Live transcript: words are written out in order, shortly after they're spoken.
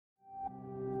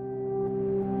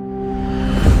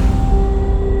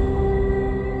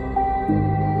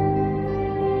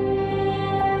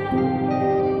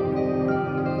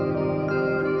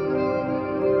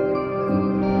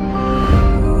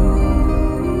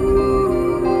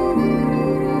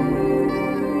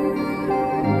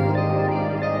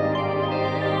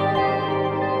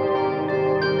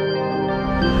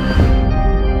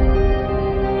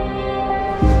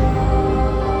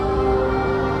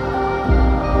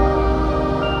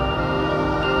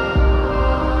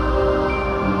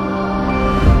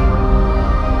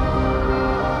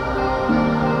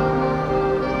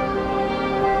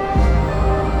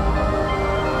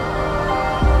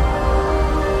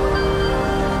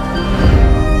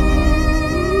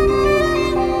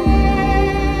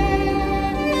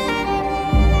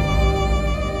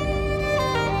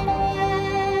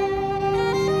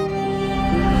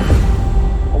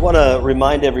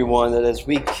remind everyone that as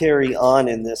we carry on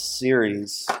in this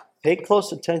series, pay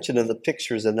close attention to the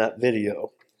pictures in that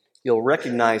video. You'll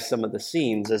recognize some of the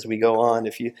scenes as we go on.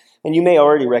 And you may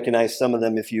already recognize some of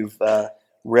them if you've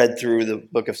read through the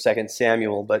book of 2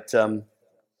 Samuel. But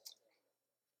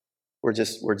we're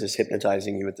just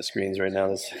hypnotizing you with the screens right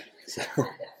now.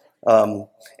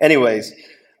 Anyways,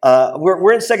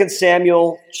 we're in 2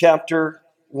 Samuel chapter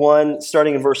 1,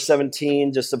 starting in verse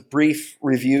 17. Just a brief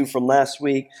review from last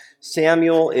week.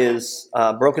 Samuel is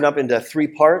broken up into three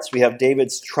parts. We have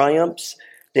David's triumphs,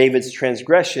 David's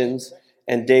transgressions,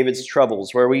 and David's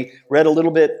troubles. Where we read a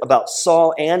little bit about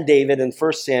Saul and David in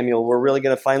 1 Samuel, we're really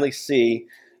going to finally see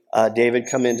David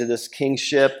come into this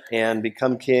kingship and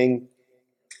become king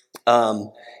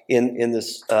in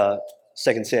this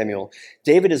 2 Samuel.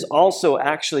 David is also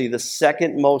actually the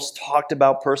second most talked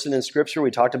about person in Scripture. We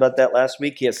talked about that last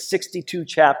week. He has 62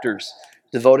 chapters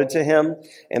devoted to him.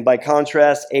 And by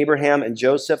contrast, Abraham and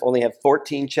Joseph only have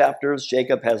 14 chapters.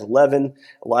 Jacob has 11.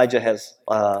 Elijah has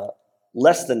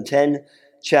less than 10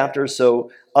 chapters.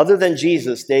 So other than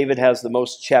Jesus, David has the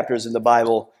most chapters in the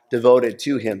Bible devoted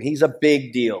to him. He's a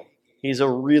big deal. He's a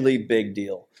really big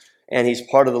deal. And he's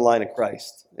part of the line of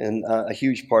Christ, and a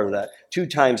huge part of that. 2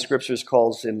 times Scripture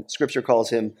calls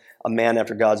him a man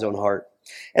after God's own heart.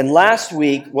 And last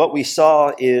week, what we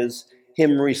saw is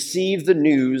him receive the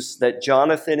news that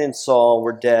Jonathan and Saul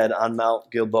were dead on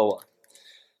Mount Gilboa.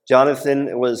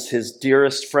 Jonathan was his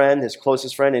dearest friend, his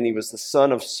closest friend, and he was the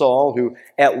son of Saul, who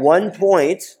at one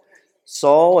point,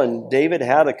 Saul and David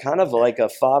had a kind of like a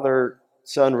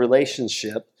father-son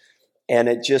relationship. And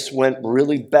it just went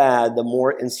really bad the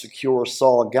more insecure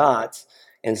Saul got.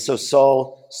 And so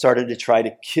Saul started to try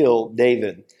to kill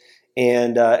David.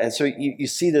 And so you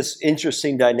see this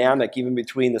interesting dynamic even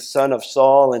between the son of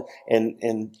Saul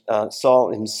and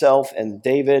Saul himself and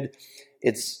David.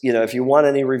 It's, if you want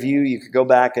any review, you could go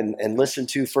back and listen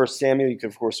to 1 Samuel. You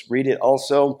could, of course, read it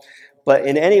also. But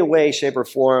in any way, shape, or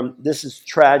form, this is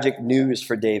tragic news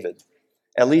for David,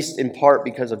 at least in part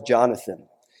because of Jonathan.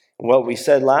 What we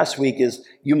said last week is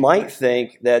you might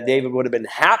think that David would have been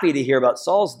happy to hear about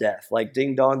Saul's death, like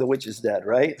ding dong, the witch is dead,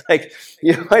 right? Like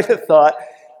you might have thought,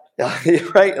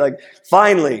 right? Like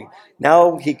finally,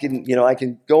 now he can, I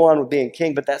can go on with being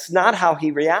king. But that's not how he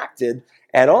reacted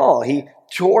at all. He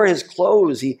tore his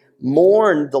clothes. He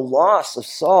mourned the loss of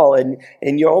Saul,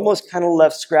 and you're almost kind of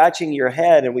left scratching your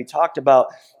head. And we talked about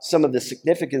some of the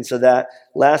significance of that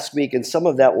last week, and some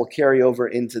of that will carry over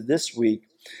into this week.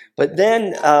 But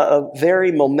then a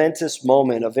very momentous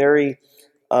moment, a very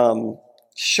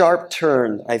sharp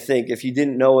turn, I think, if you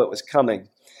didn't know it was coming.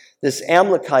 This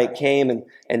Amalekite came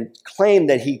and claimed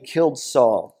that he killed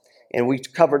Saul. And we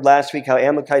covered last week how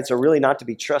Amalekites are really not to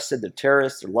be trusted. They're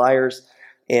terrorists, they're liars.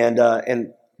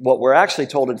 And what we're actually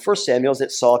told in 1 Samuel is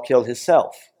that Saul killed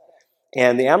himself.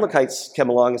 And the Amalekites came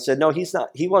along and said, no, he's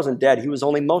not. He wasn't dead. He was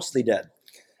only mostly dead.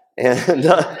 And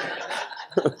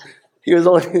he was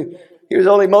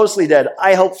only mostly dead.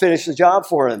 I helped finish the job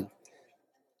for him.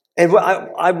 And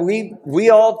we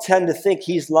all tend to think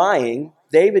he's lying.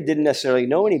 David didn't necessarily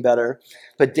know any better.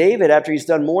 But David, after he's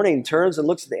done mourning, turns and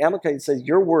looks at the Amalekite and says,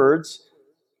 your words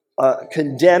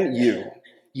condemn you.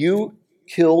 You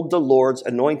killed the Lord's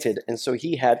anointed. And so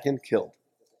he had him killed.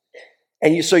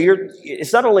 And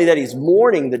it's not only that he's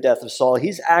mourning the death of Saul,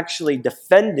 he's actually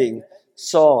defending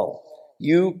Saul.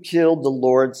 You killed the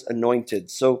Lord's anointed.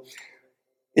 So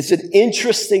it's an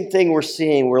interesting thing we're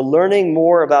seeing. We're learning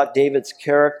more about David's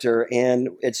character, and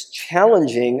it's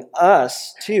challenging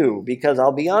us too, because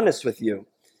I'll be honest with you.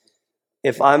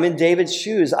 If I'm in David's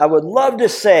shoes, I would love to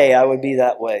say I would be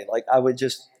that way. Like I would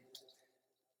just,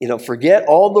 forget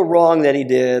all the wrong that he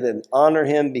did and honor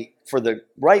him for the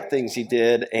right things he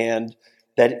did and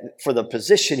that for the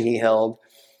position he held.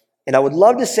 And I would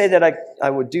love to say that I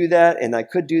would do that and I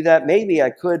could do that. Maybe I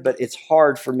could, but it's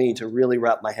hard for me to really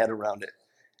wrap my head around it.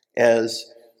 As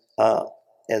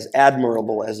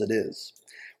admirable as it is.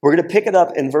 We're going to pick it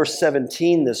up in verse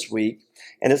 17 this week,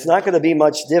 and it's not going to be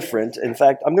much different. In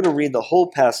fact, I'm going to read the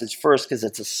whole passage first because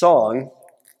it's a song,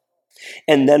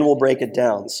 and then we'll break it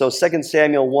down. So 2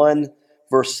 Samuel 1,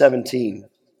 verse 17.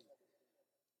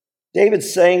 David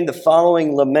sang the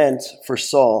following lament for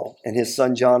Saul and his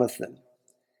son Jonathan,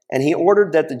 and he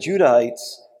ordered that the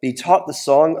Judahites be taught the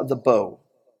song of the bow.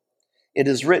 It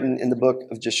is written in the book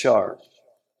of Jashar.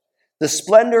 The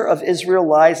splendor of Israel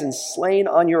lies in slain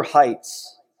on your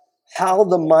heights. How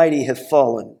the mighty have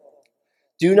fallen.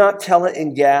 Do not tell it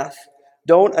in Gath.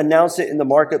 Don't announce it in the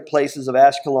marketplaces of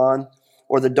Ashkelon,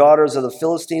 or the daughters of the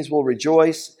Philistines will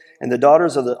rejoice, and the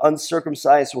daughters of the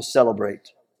uncircumcised will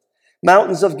celebrate.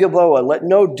 Mountains of Gilboa, let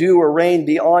no dew or rain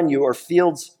be on you, or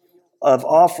fields of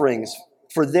offerings.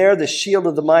 For there the shield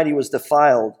of the mighty was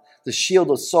defiled, the shield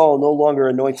of Saul no longer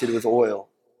anointed with oil.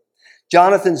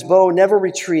 Jonathan's bow never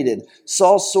retreated.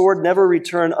 Saul's sword never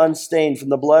returned unstained from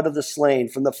the blood of the slain,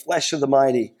 from the flesh of the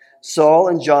mighty. Saul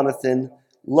and Jonathan,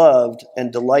 loved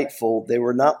and delightful, they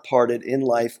were not parted in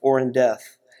life or in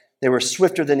death. They were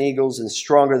swifter than eagles and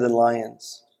stronger than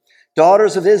lions.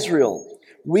 Daughters of Israel,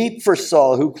 weep for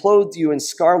Saul, who clothed you in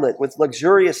scarlet with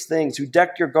luxurious things, who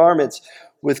decked your garments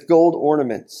with gold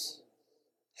ornaments.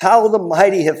 How the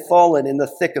mighty have fallen in the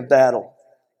thick of battle.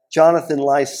 Jonathan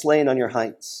lies slain on your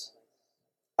heights.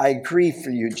 I grieve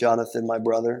for you, Jonathan, my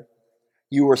brother.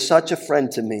 You were such a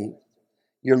friend to me.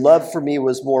 Your love for me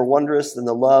was more wondrous than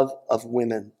the love of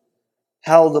women.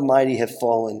 How the mighty have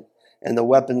fallen, and the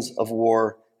weapons of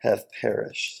war have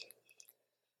perished.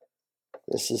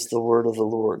 This is the word of the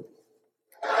Lord.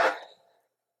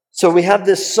 So we have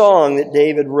this song that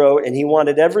David wrote, and he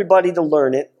wanted everybody to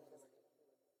learn it.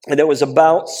 And it was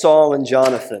about Saul and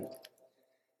Jonathan.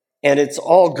 And it's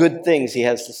all good things he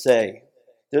has to say.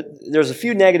 There's a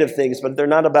few negative things, but they're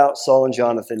not about Saul and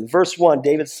Jonathan. Verse 1,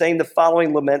 David sang the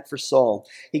following lament for Saul.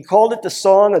 He called it the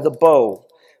Song of the Bow,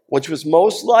 which was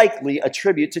most likely a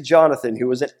tribute to Jonathan, who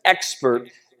was an expert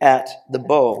at the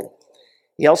bow.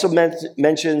 He also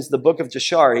mentions the book of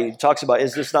Jashar. He talks about,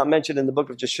 is this not mentioned in the book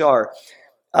of Jashar?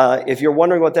 If you're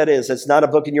wondering what that is, it's not a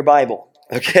book in your Bible.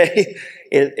 Okay,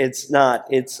 it's not.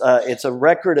 It's a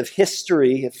record of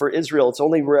history for Israel. It's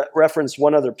only referenced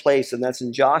one other place, and that's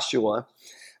in Joshua.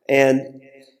 And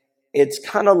it's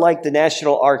kind of like the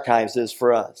National Archives is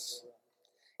for us.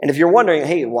 And if you're wondering,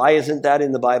 hey, why isn't that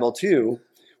in the Bible too?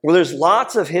 Well, there's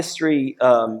lots of history.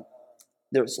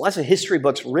 There's lots of history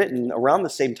books written around the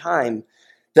same time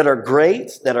that are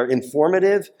great, that are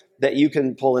informative, that you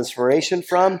can pull inspiration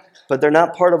from, but they're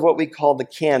not part of what we call the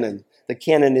canon. The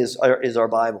canon is our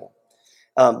Bible.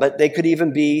 But they could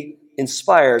even be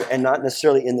inspired and not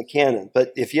necessarily in the canon.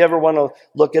 But if you ever want to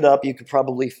look it up, you could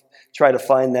probably try to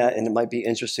find that, and it might be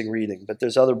interesting reading. But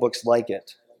there's other books like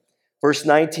it. Verse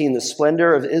 19, the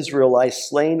splendor of Israel lies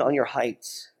slain on your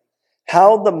heights.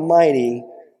 How the mighty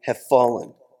have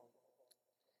fallen.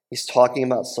 He's talking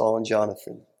about Saul and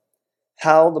Jonathan.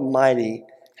 How the mighty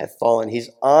have fallen. He's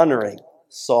honoring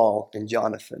Saul and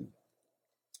Jonathan.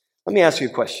 Let me ask you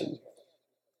a question.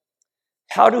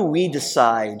 How do we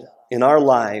decide in our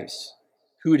lives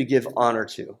who to give honor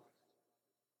to?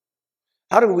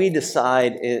 How do we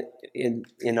decide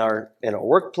in our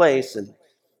workplace and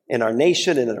in our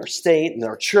nation and in our state and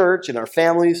our church and our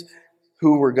families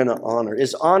who we're going to honor?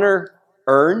 Is honor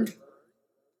earned?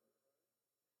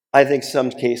 I think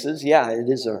some cases, yeah, it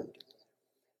is earned.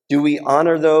 Do we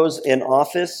honor those in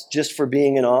office just for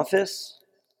being in office?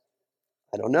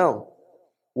 I don't know.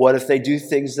 What if they do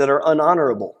things that are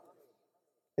unhonorable?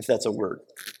 If that's a word,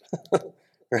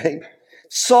 right?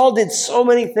 Saul did so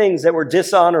many things that were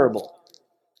dishonorable.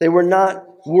 They were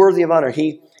not worthy of honor.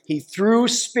 He threw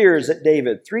spears at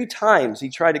David. 3 times he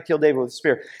tried to kill David with a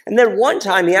spear. And then one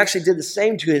time he actually did the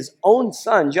same to his own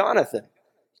son, Jonathan.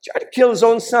 He tried to kill his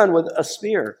own son with a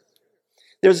spear.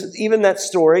 There's even that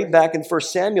story back in 1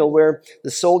 Samuel where the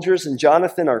soldiers and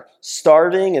Jonathan are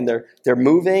starving and they're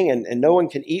moving and no one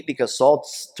can eat because Saul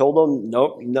told them,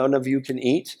 nope, none of you can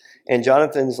eat. And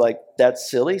Jonathan's like, that's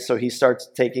silly. So he starts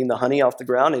taking the honey off the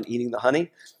ground and eating the honey.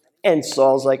 And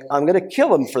Saul's like, I'm going to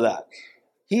kill him for that.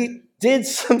 He did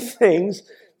some things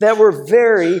that were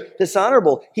very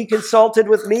dishonorable. He consulted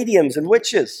with mediums and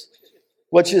witches,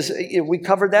 which is, we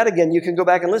covered that again. You can go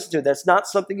back and listen to it. That's not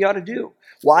something you ought to do.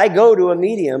 Why go to a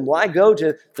medium? Why go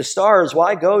to the stars?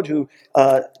 Why go to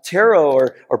tarot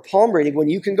or palm reading when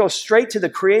you can go straight to the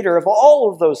creator of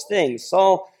all of those things?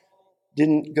 Saul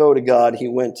didn't go to God. He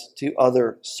went to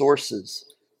other sources.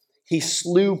 He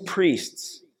slew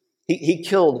priests. He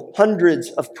killed hundreds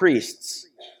of priests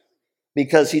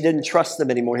because he didn't trust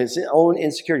them anymore, his own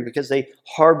insecurity, because they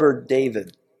harbored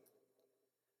David.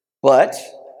 But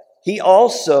he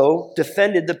also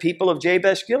defended the people of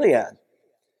Jabesh Gilead.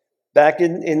 Back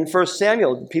in 1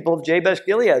 Samuel, the people of Jabesh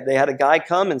Gilead, they had a guy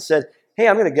come and said, hey,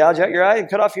 I'm going to gouge out your eye and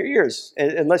cut off your ears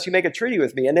unless you make a treaty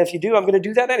with me. And if you do, I'm going to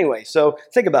do that anyway. So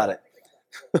think about it.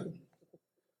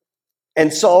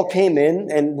 And Saul came in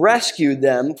and rescued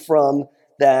them from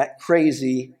that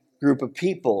crazy group of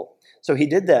people. So he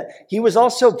did that. He was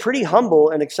also pretty humble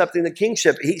in accepting the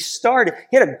kingship. He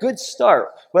had a good start.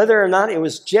 Whether or not it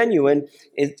was genuine,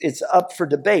 it's up for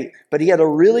debate. But he had a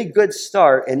really good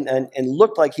start and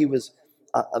looked like he was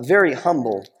very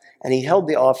humble. And he held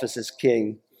the office as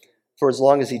king for as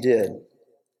long as he did.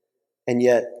 And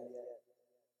yet,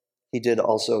 he did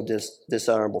also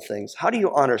dishonorable things. How do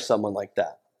you honor someone like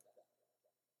that?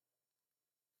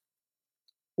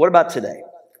 What about today?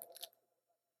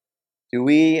 Do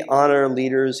we honor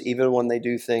leaders even when they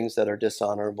do things that are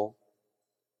dishonorable?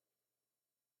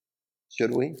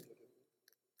 Should we?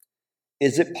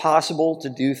 Is it possible to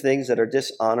do things that are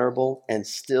dishonorable and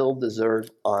still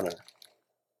deserve honor?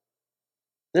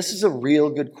 This is a real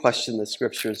good question that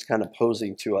Scripture is kind of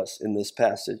posing to us in this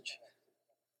passage.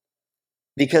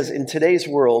 Because in today's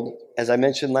world, as I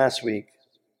mentioned last week,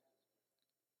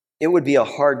 it would be a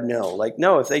hard no. Like,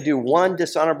 no, if they do one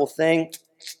dishonorable thing,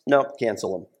 no,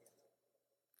 cancel them.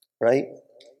 Right?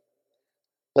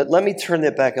 But let me turn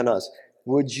that back on us.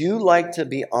 Would you like to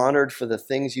be honored for the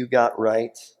things you got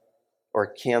right or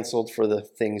canceled for the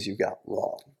things you got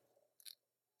wrong?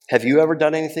 Have you ever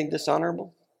done anything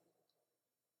dishonorable?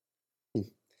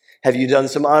 Have you done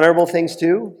some honorable things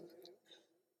too?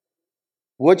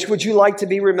 Which would you like to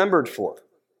be remembered for?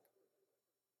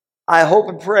 I hope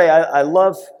and pray. I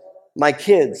love my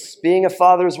kids. Being a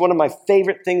father is one of my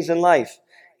favorite things in life.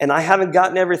 And I haven't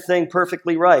gotten everything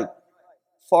perfectly right.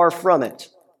 Far from it.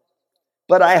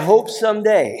 But I hope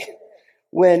someday,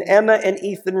 when Emma and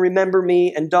Ethan remember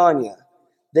me and Danya,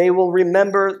 they will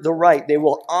remember the right. They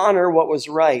will honor what was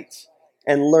right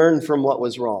and learn from what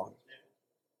was wrong.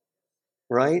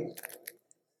 Right?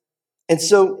 And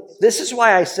so this is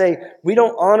why I say we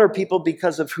don't honor people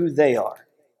because of who they are.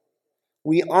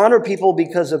 We honor people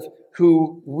because of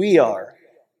who we are.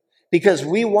 Because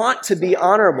we want to be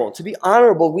honorable. To be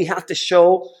honorable, we have to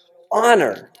show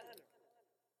honor.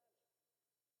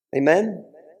 Amen?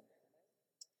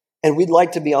 And we'd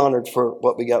like to be honored for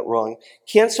what we got wrong.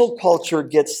 Cancel culture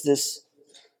gets this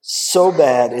so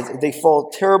bad. They fall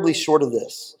terribly short of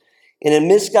this. In a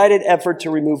misguided effort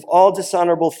to remove all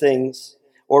dishonorable things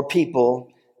or people,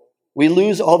 we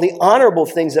lose all the honorable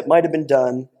things that might have been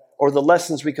done or the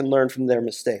lessons we can learn from their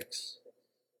mistakes.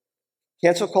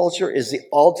 Cancel culture is the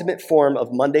ultimate form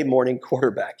of Monday morning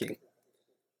quarterbacking.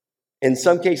 In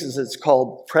some cases, it's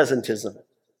called presentism.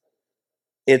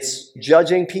 It's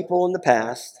judging people in the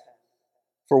past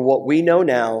for what we know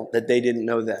now that they didn't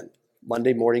know then.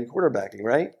 Monday morning quarterbacking,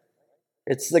 right?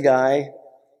 It's the guy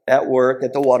at work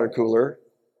at the water cooler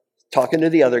talking to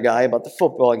the other guy about the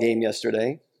football game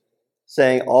yesterday,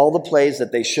 saying all the plays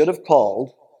that they should have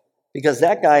called because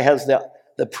that guy has the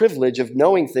privilege of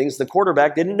knowing things the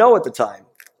quarterback didn't know at the time.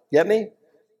 Get me?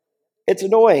 It's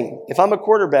annoying. If I'm a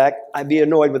quarterback, I'd be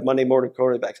annoyed with Monday morning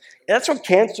quarterbacks. And that's what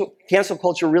cancel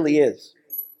culture really is,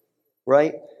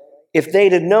 right? If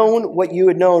they'd have known what you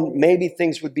had known, maybe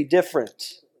things would be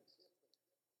different.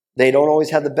 They don't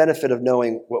always have the benefit of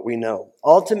knowing what we know.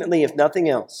 Ultimately, if nothing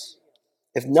else,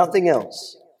 that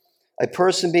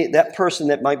person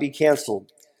that might be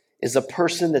canceled is a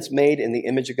person that's made in the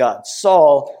image of God.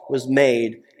 Saul was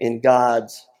made in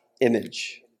God's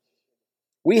image.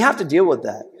 We have to deal with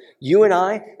that. You and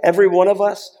I, every one of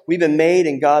us, we've been made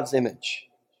in God's image.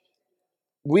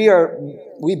 We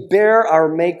bear our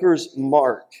Maker's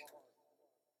mark.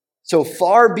 So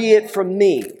far be it from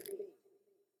me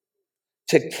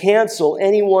to cancel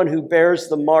anyone who bears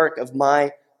the mark of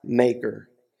my Maker.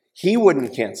 He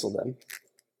wouldn't cancel them.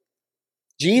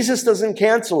 Jesus doesn't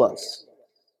cancel us.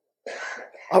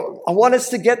 I want us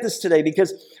to get this today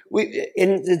because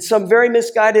in some very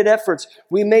misguided efforts,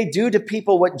 we may do to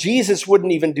people what Jesus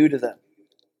wouldn't even do to them.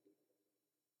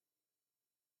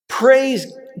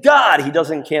 Praise God, He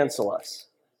doesn't cancel us.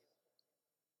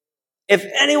 If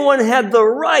anyone had the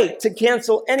right to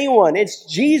cancel anyone, it's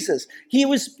Jesus. He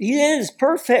is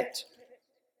perfect.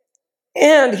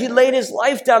 And He laid His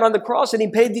life down on the cross and He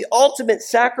paid the ultimate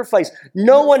sacrifice.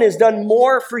 No one has done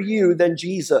more for you than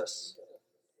Jesus.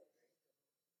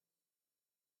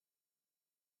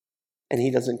 And He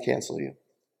doesn't cancel you.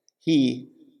 He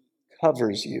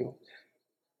covers you.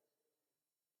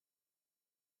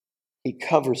 He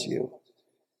covers you.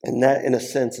 And that, in a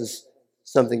sense, is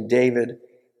something David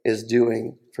is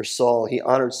doing for Saul. He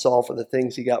honored Saul for the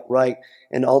things he got right,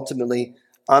 and ultimately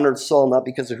honored Saul not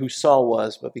because of who Saul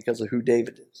was, but because of who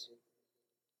David is.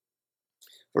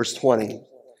 Verse 20.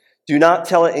 Do not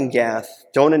tell it in Gath.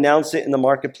 Don't announce it in the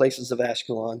marketplaces of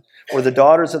Ashkelon, or the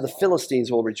daughters of the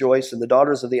Philistines will rejoice, and the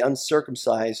daughters of the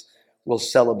uncircumcised will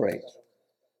celebrate.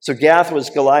 So Gath was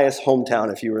Goliath's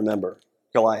hometown, if you remember.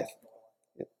 Goliath.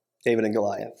 David and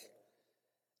Goliath.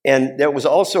 And there was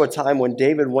also a time when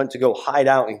David went to go hide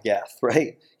out in Gath,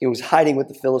 right? He was hiding with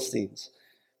the Philistines.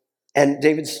 And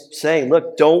David's saying,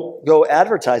 look, don't go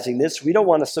advertising this. We don't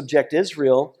want to subject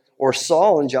Israel or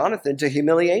Saul and Jonathan to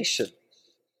humiliation,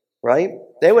 right?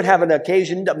 They would have an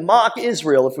occasion to mock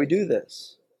Israel if we do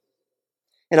this.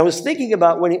 And I was thinking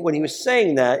about when he was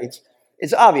saying that,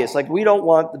 it's obvious. Like, we don't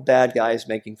want the bad guys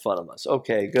making fun of us.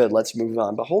 Okay, good, let's move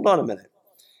on. But hold on a minute.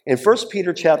 In 1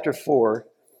 Peter chapter 4,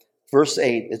 verse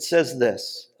 8, it says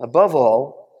this, above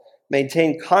all,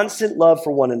 maintain constant love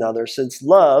for one another, since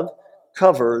love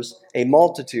covers a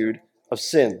multitude of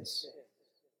sins.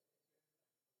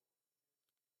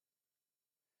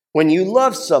 When you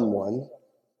love someone,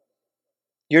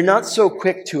 you're not so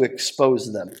quick to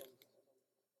expose them,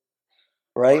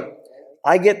 right?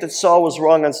 I get that Saul was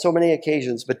wrong on so many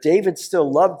occasions, but David still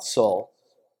loved Saul.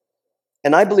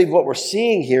 And I believe what we're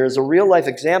seeing here is a real-life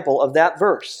example of that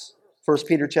verse, 1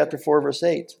 Peter chapter 4, verse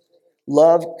 8.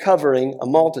 Love covering a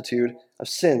multitude of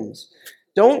sins.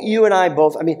 Don't you and I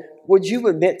both, would you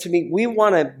admit to me, we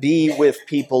want to be with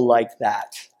people like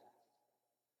that,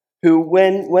 who,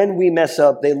 when we mess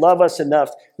up, they love us enough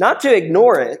not to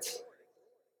ignore it,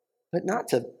 but not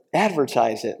to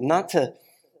advertise it, not to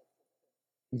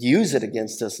use it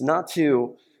against us, not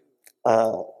to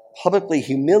publicly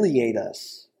humiliate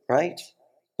us, right?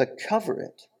 But cover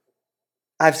it.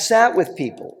 I've sat with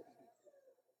people,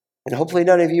 and hopefully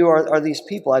none of you are these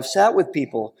people. I've sat with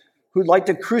people who'd like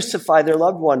to crucify their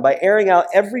loved one by airing out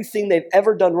everything they've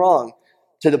ever done wrong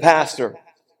to the pastor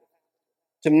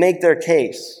to make their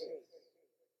case.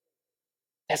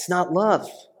 That's not love.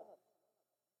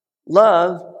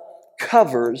 Love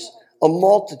covers a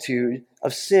multitude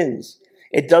of sins.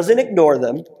 It doesn't ignore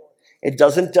them. It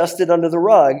doesn't dust it under the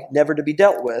rug, never to be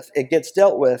dealt with. It gets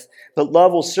dealt with, but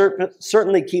love will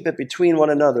certainly keep it between one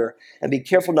another and be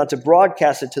careful not to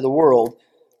broadcast it to the world,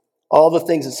 all the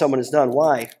things that someone has done.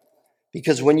 Why?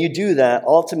 Because when you do that,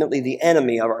 ultimately the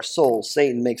enemy of our souls,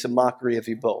 Satan, makes a mockery of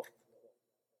you both.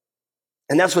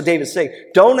 And that's what David's saying.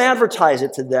 Don't advertise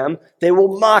it to them. They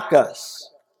will mock us.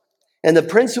 And the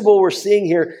principle we're seeing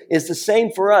here is the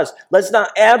same for us. Let's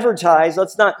not advertise.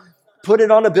 Let's not put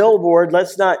it on a billboard.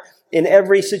 Let's not, in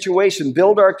every situation,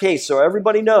 build our case so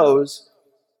everybody knows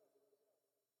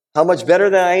how much better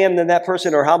than I am than that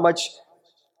person or how much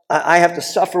I have to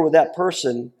suffer with that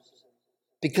person,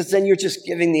 because then you're just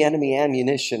giving the enemy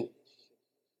ammunition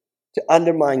to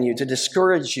undermine you, to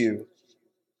discourage you,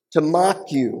 to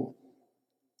mock you,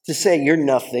 to say you're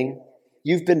nothing,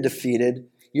 you've been defeated,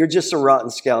 you're just a rotten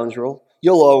scoundrel,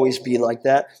 you'll always be like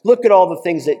that. Look at all the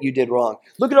things that you did wrong.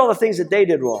 Look at all the things that they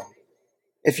did wrong.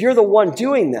 If you're the one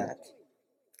doing that,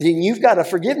 then you've got a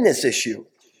forgiveness issue.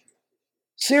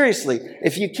 Seriously,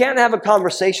 if you can't have a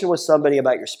conversation with somebody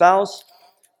about your spouse,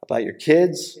 about your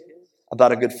kids,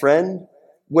 about a good friend,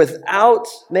 without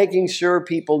making sure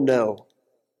people know,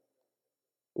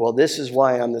 well, this is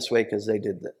why I'm this way because they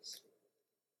did this,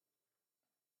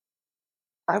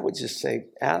 I would just say,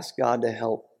 ask God to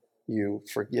help you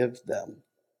forgive them.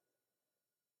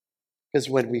 Because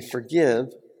when we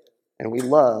forgive and we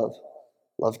love,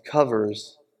 love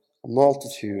covers a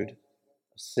multitude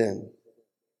of sin.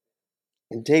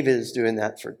 And David is doing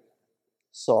that for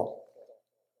Saul.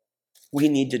 We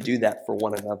need to do that for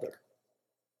one another.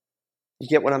 You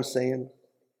get what I'm saying?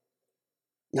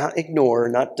 Not ignore,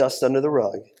 not dust under the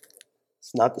rug.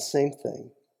 It's not the same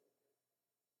thing.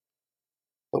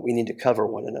 But we need to cover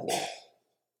one another.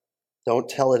 Don't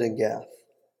tell it in Gath.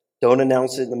 Don't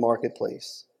announce it in the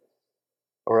marketplace.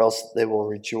 Or else they will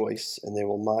rejoice and they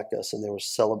will mock us and they will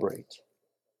celebrate.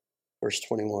 Verse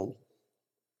 21.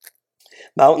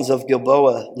 Mountains of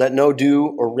Gilboa, let no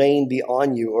dew or rain be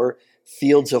on you, or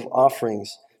fields of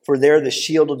offerings. For there the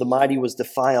shield of the mighty was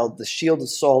defiled, the shield of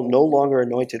Saul no longer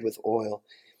anointed with oil.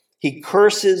 He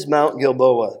curses Mount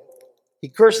Gilboa. He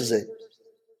curses it.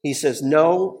 He says,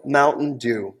 no mountain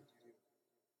dew.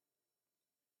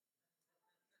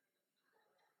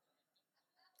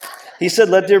 He said,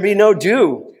 let there be no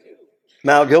dew.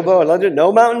 Mount Gilboa, let there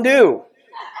no mountain dew.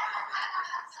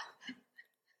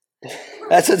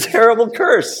 That's a terrible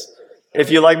curse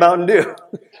if you like Mountain Dew.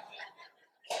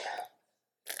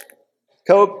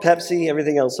 Coke, Pepsi,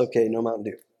 everything else okay, no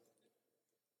Mountain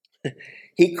Dew.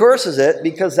 He curses it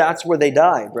because that's where they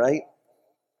died, right?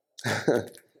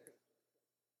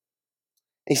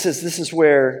 He says this is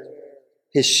where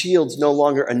his shield's no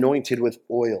longer anointed with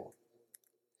oil.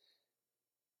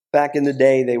 Back in the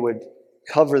day, they would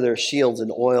cover their shields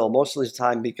in oil, most of the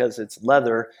time because it's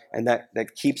leather, and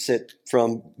that keeps it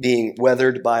from being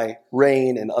weathered by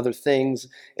rain and other things.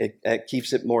 It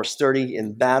keeps it more sturdy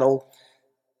in battle.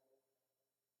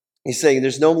 He's saying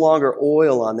there's no longer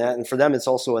oil on that, and for them it's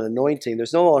also an anointing.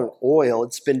 There's no longer oil.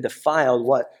 It's been defiled,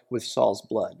 what? With Saul's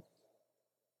blood.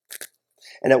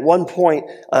 And at one point,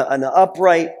 an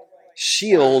upright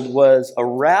shield was a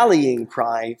rallying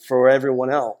cry for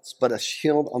everyone else, but a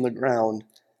shield on the ground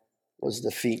was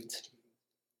defeat.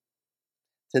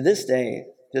 To this day,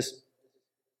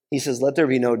 he says, let there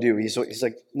be no dew. He's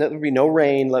like, let there be no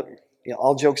rain.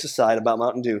 All jokes aside about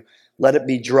Mountain Dew, let it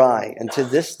be dry. And to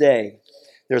this day,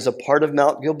 there's a part of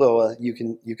Mount Gilboa, you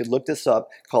could look this up,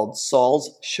 called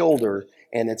Saul's Shoulder,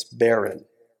 and it's barren.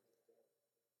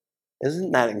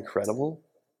 Isn't that incredible?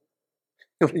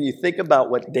 When you think about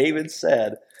what David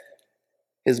said,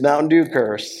 his Mountain Dew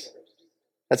curse,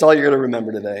 that's all you're going to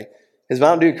remember today. His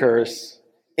Mountain Dew curse,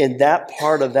 and that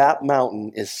part of that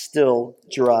mountain is still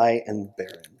dry and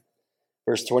barren.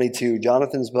 Verse 22,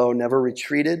 Jonathan's bow never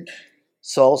retreated.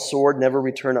 Saul's sword never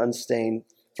returned unstained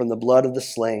from the blood of the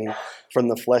slain, from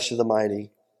the flesh of the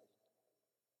mighty.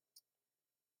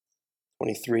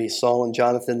 23, Saul and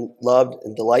Jonathan loved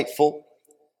and delightful.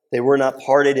 They were not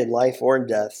parted in life or in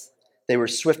death. They were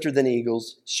swifter than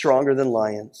eagles, stronger than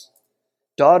lions.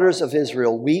 Daughters of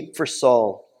Israel, weep for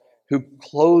Saul, who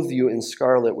clothed you in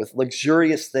scarlet with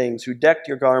luxurious things, who decked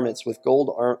your garments with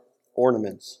gold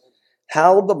ornaments.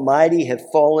 How the mighty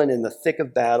have fallen in the thick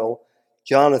of battle.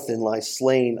 Jonathan lies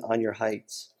slain on your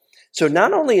heights. So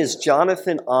not only is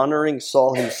Jonathan honoring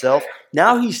Saul himself,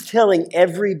 now he's telling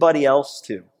everybody else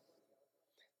to.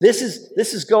 This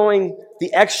is going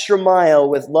the extra mile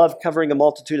with love covering a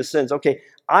multitude of sins. Okay,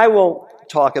 I won't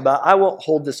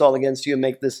hold this all against you and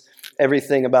make this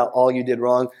everything about all you did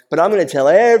wrong, but I'm going to tell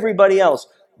everybody else,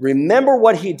 remember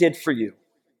what he did for you.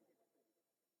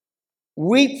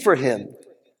 Weep for him.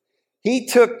 He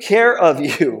took care of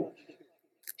you.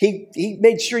 He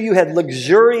made sure you had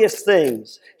luxurious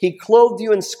things. He clothed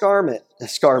you in scarlet,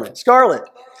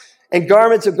 and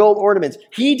garments of gold ornaments.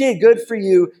 He did good for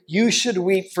you. You should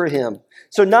weep for him.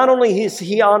 So not only is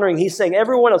he honoring, he's saying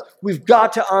everyone else, we've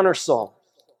got to honor Saul.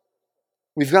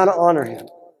 We've got to honor him.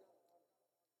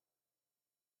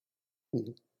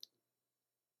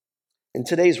 In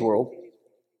today's world,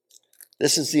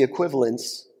 this is the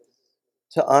equivalence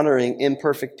to honoring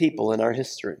imperfect people in our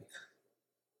history.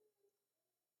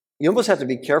 You almost have to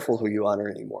be careful who you honor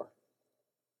anymore.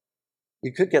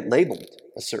 You could get labeled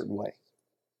a certain way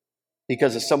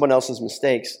because of someone else's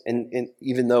mistakes, and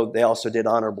even though they also did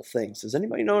honorable things. Does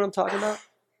anybody know what I'm talking about?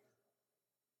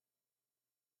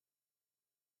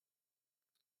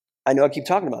 I know I keep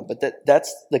talking about it, but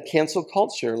that's the cancel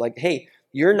culture. Like, hey,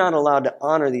 you're not allowed to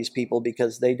honor these people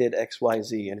because they did X, Y,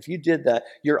 Z. And if you did that,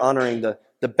 you're honoring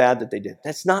the bad that they did.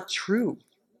 That's not true.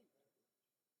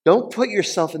 Don't put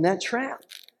yourself in that trap.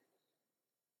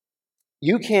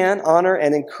 You can honor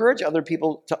and encourage other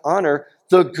people to honor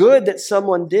the good that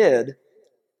someone did,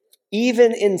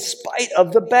 even in spite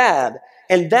of the bad.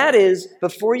 And that is,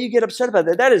 before you get upset about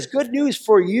that is good news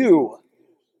for you.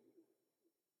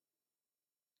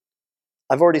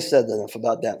 I've already said enough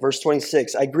about that. Verse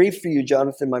 26, I grieve for you,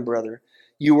 Jonathan, my brother.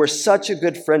 You were such a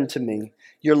good friend to me.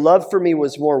 Your love for me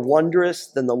was more wondrous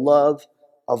than the love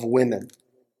of women.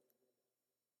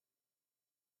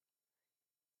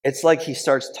 It's like he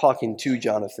starts talking to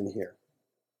Jonathan here.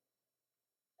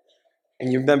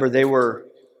 And you remember they were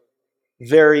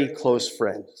very close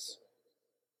friends.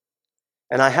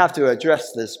 And I have to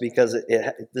address this because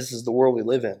this is the world we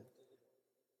live in.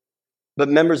 But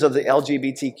members of the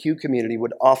LGBTQ community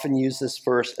would often use this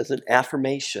verse as an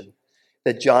affirmation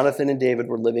that Jonathan and David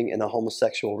were living in a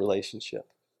homosexual relationship.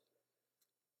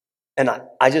 And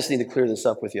I just need to clear this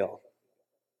up with y'all.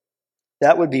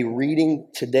 That would be reading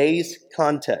today's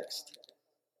context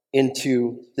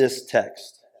into this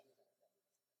text,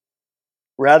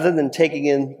 rather than taking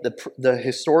in the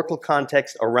historical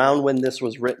context around when this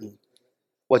was written,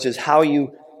 which is how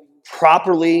you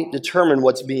properly determine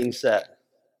what's being said.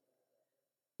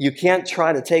 You can't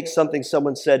try to take something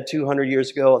someone said 200 years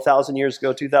ago, 1,000 years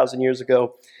ago, 2,000 years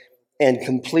ago, and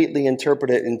completely interpret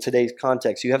it in today's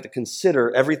context. You have to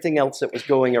consider everything else that was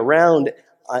going around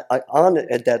on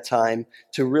at that time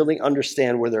to really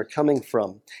understand where they're coming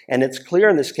from. And it's clear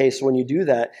in this case when you do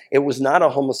that, it was not a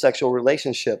homosexual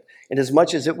relationship. And as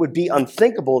much as it would be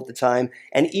unthinkable at the time,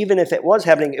 and even if it was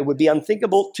happening, it would be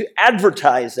unthinkable to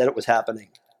advertise that it was happening.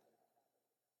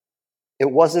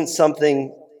 It wasn't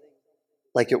something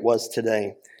like it was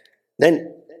today.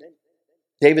 Then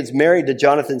David's married to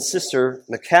Jonathan's sister,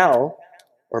 Michal.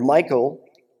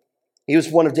 He was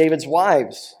one of David's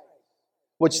wives,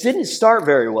 which didn't start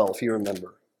very well, if you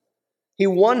remember. He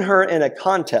won her in a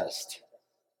contest.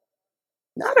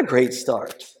 Not a great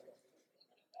start.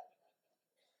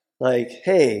 Like,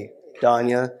 hey,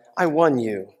 Danya, I won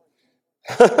you.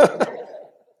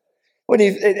 When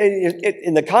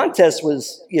in the contest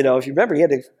was, if you remember, he had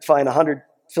to find 100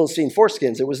 Philistine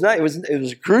foreskins. It was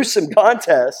a gruesome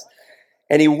contest,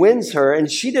 and he wins her,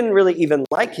 and she didn't really even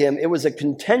like him. It was a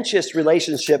contentious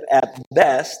relationship at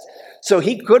best. So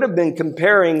he could have been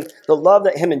comparing the love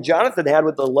that him and Jonathan had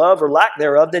with the love or lack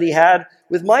thereof that he had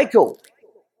with Michal.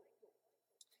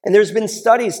 And there have been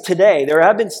studies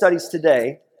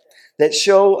today that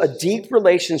show a deep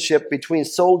relationship between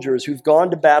soldiers who've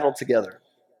gone to battle together.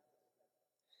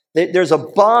 There's a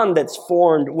bond that's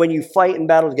formed when you fight in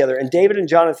battle together. And David and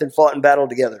Jonathan fought in battle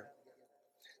together.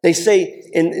 They say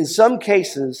in some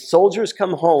cases, soldiers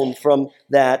come home from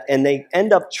that and they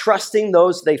end up trusting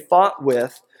those they fought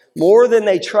with more than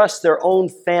they trust their own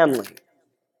family.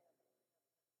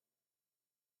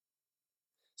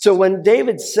 So when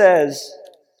David says,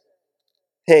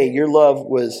 hey, your love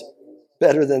was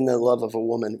better than the love of a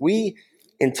woman, we,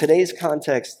 in today's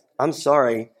context, I'm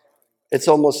sorry, it's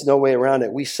almost no way around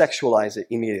it. We sexualize it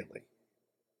immediately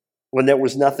when there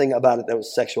was nothing about it that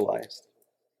was sexualized.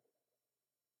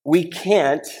 We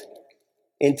can't,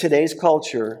 in today's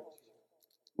culture,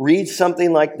 read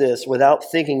something like this without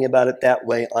thinking about it that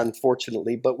way,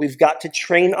 unfortunately. But we've got to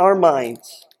train our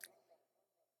minds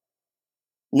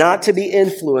not to be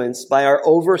influenced by our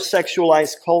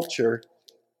over-sexualized culture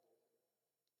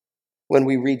when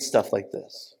we read stuff like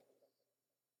this.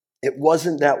 It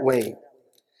wasn't that way.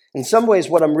 In some ways,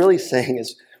 what I'm really saying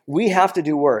is we have to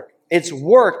do work. It's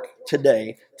work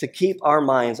today to keep our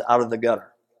minds out of the gutter.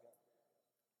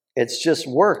 It's just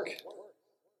work.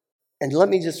 And let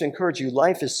me just encourage you,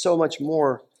 life is so much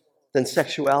more than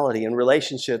sexuality, and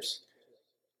relationships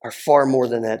are far more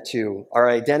than that too. Our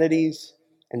identities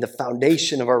and the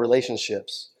foundation of our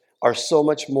relationships are so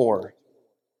much more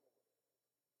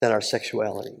than our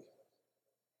sexuality.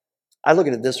 I look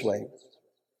at it this way.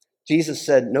 Jesus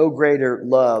said, no greater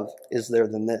love is there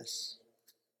than this,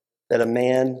 that a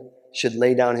man should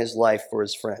lay down his life for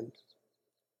his friend.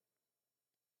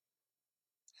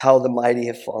 How the mighty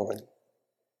have fallen,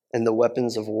 and the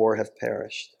weapons of war have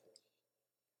perished.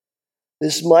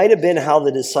 This might have been how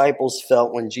the disciples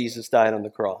felt when Jesus died on the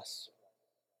cross.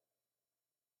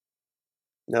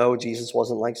 No, Jesus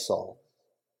wasn't like Saul.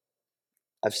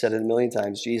 I've said it a million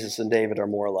times. Jesus and David are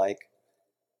more alike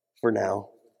for now.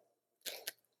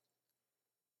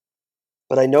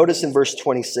 But I notice in verse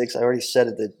 26, I already said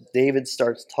it, that David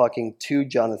starts talking to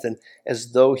Jonathan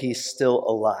as though he's still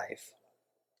alive.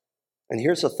 And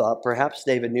here's a thought. Perhaps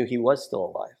David knew he was still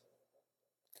alive.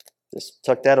 Just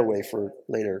tuck that away for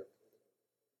later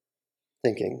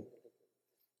thinking.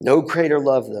 No greater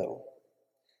love, though.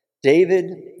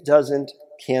 David doesn't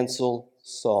cancel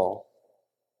Saul.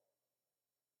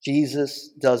 Jesus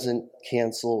doesn't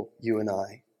cancel you and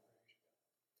I.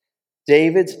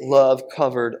 David's love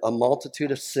covered a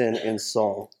multitude of sin in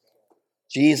Saul.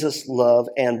 Jesus' love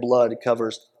and blood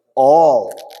covers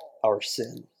all our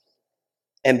sin.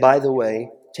 And by the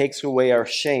way, takes away our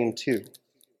shame too.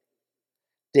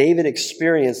 David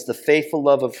experienced the faithful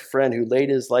love of a friend who laid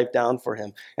his life down for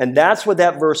him. And that's what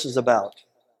that verse is about.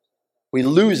 We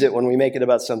lose it when we make it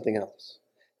about something else.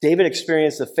 David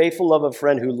experienced the faithful love of a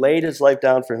friend who laid his life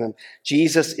down for him.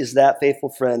 Jesus is that faithful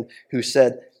friend who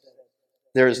said,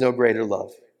 there is no greater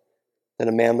love than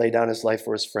a man lay down his life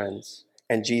for his friends.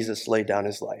 And Jesus laid down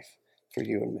his life for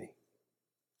you and me.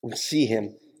 We see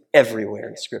him everywhere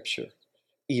in Scripture,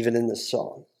 even in this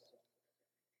song.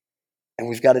 And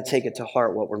we've got to take it to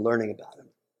heart what we're learning about him.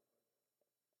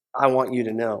 I want you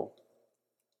to know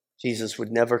Jesus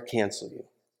would never cancel you.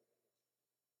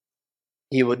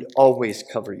 He would always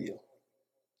cover you.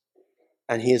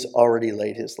 And he has already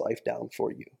laid his life down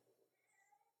for you.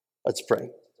 Let's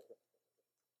pray.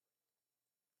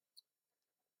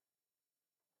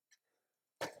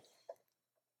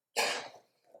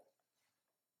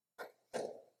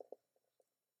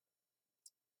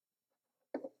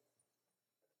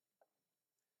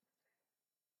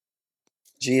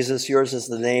 Jesus, yours is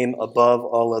the name above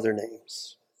all other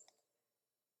names.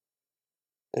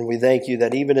 And we thank you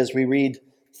that even as we read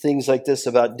things like this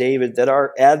about David that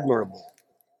are admirable,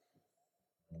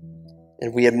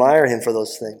 and we admire him for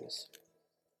those things,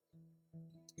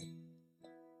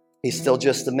 he's still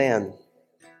just a man.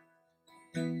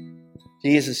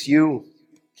 Jesus, you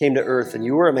came to earth and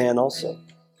you were a man also,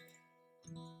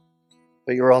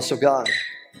 but you were also God.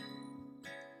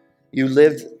 You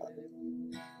lived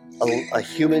a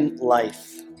human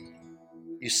life.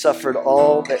 You suffered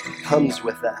all that comes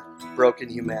with that broken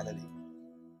humanity.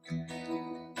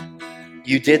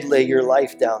 You did lay your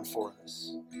life down for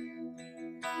us.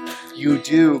 You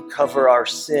do cover our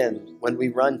sin when we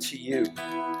run to you.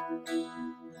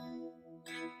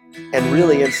 And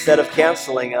really, instead of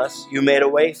canceling us, you made a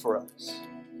way for us.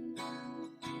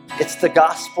 It's the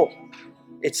gospel.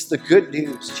 It's the good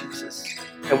news, Jesus.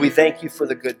 And we thank you for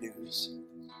the good news.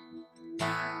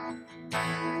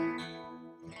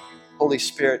 Holy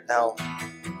Spirit, now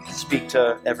speak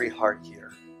to every heart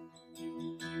here.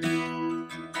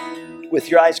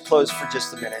 With your eyes closed for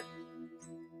just a minute.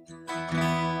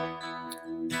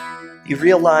 You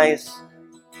realize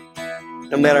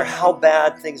no matter how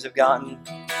bad things have gotten,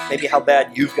 maybe how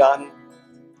bad you've gotten,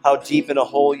 how deep in a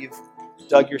hole you've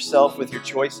dug yourself with your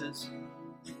choices,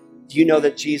 do you know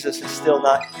that Jesus has still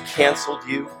not canceled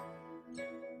you?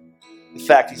 In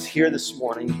fact, he's here this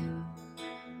morning.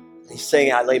 He's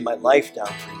saying, I laid my life down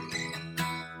for you.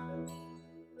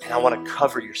 And I want to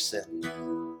cover your sin.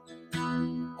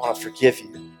 I want to forgive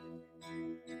you.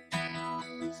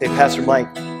 Say, Pastor Mike,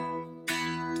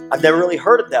 I've never really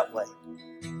heard it that way.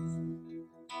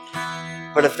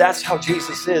 But if that's how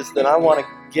Jesus is, then I want to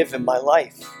give him my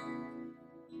life.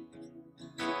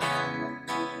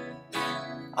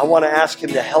 I want to ask him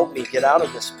to help me get out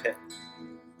of this pit.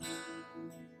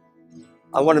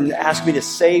 I want him to ask me to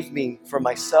save me from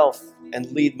myself and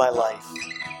lead my life.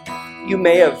 You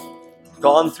may have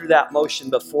gone through that motion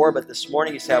before, but this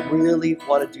morning you say, I really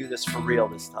want to do this for real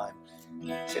this time.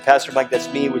 Say, Pastor Mike,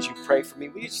 that's me. Would you pray for me?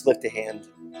 Will you just lift a hand?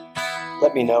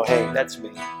 Let me know, hey, that's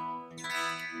me.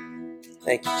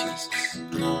 Thank you, Jesus.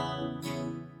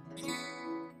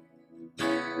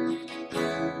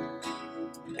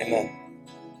 Amen.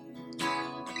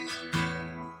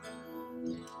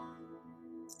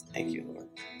 Thank you, Lord.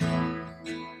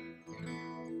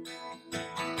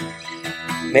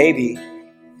 Maybe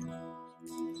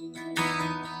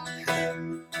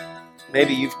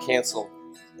you've canceled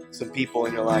some people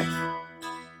in your life.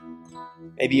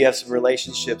 Maybe you have some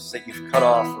relationships that you've cut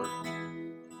off or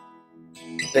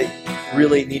that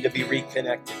really need to be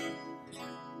reconnected.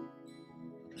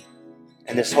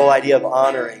 And this whole idea of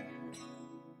honoring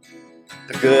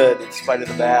the good in spite of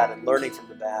the bad and learning from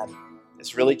the bad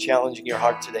is really challenging your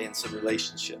heart today in some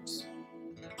relationships.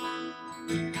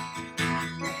 The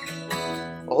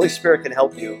Holy Spirit can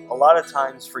help you. A lot of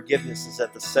times forgiveness is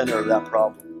at the center of that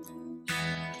problem.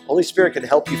 The Holy Spirit can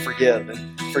help you forgive.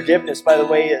 And forgiveness, by the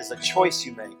way, is a choice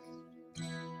you make.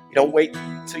 You don't wait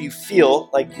until you feel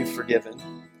like you've forgiven.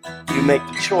 You make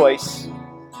the choice,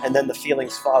 and then the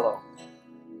feelings follow.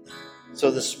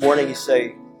 So this morning you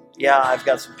say, yeah, I've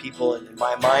got some people in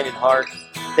my mind and heart.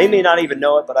 They may not even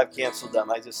know it, but I've canceled them.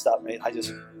 I just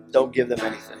don't give them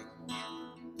anything.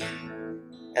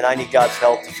 And I need God's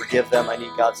help to forgive them. I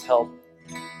need God's help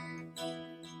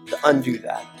to undo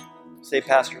that. Say,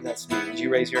 Pastor, that's me. Would you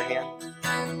raise your hand?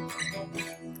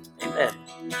 Amen.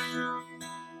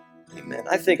 Amen.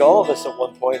 I think all of us at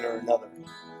one point or another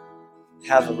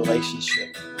have a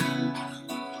relationship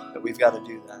that we've got to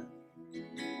do that.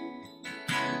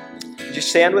 Would you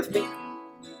stand with me?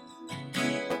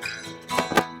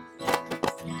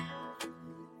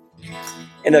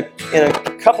 In a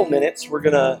couple minutes, we're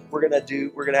gonna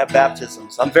have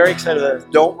baptisms. I'm very excited about this.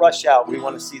 Don't rush out. We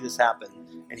want to see this happen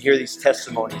and hear these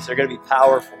testimonies. They're going to be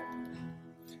powerful.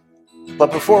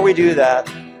 But before we do that,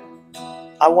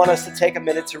 I want us to take a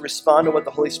minute to respond to what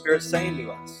the Holy Spirit's saying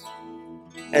to us.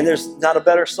 And there's not a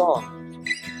better song.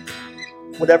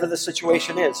 Whatever the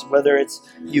situation is, whether it's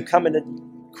you come into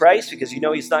Christ because you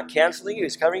know He's not canceling you,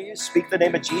 He's covering you, speak the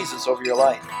name of Jesus over your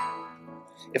life.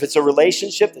 If it's a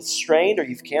relationship that's strained or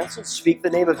you've canceled, speak the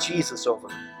name of Jesus over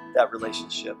that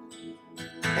relationship.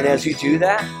 And as you do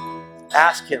that,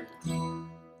 ask Him,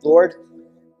 Lord,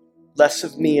 less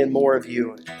of me and more of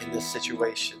you in this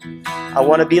situation. I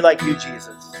want to be like you,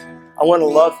 Jesus. I want to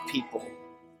love people.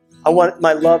 I want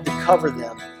my love to cover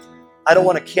them. I don't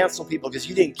want to cancel people because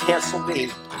you didn't cancel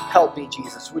me. Help me,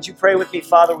 Jesus. Would you pray with me?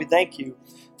 Father, we thank you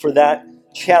for that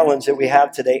challenge that we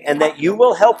have today and that you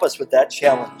will help us with that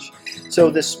challenge.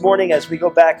 So this morning, as we go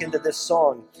back into this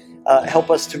song, help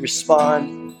us to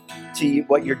respond to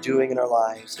what you're doing in our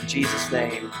lives. In Jesus'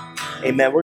 name, amen.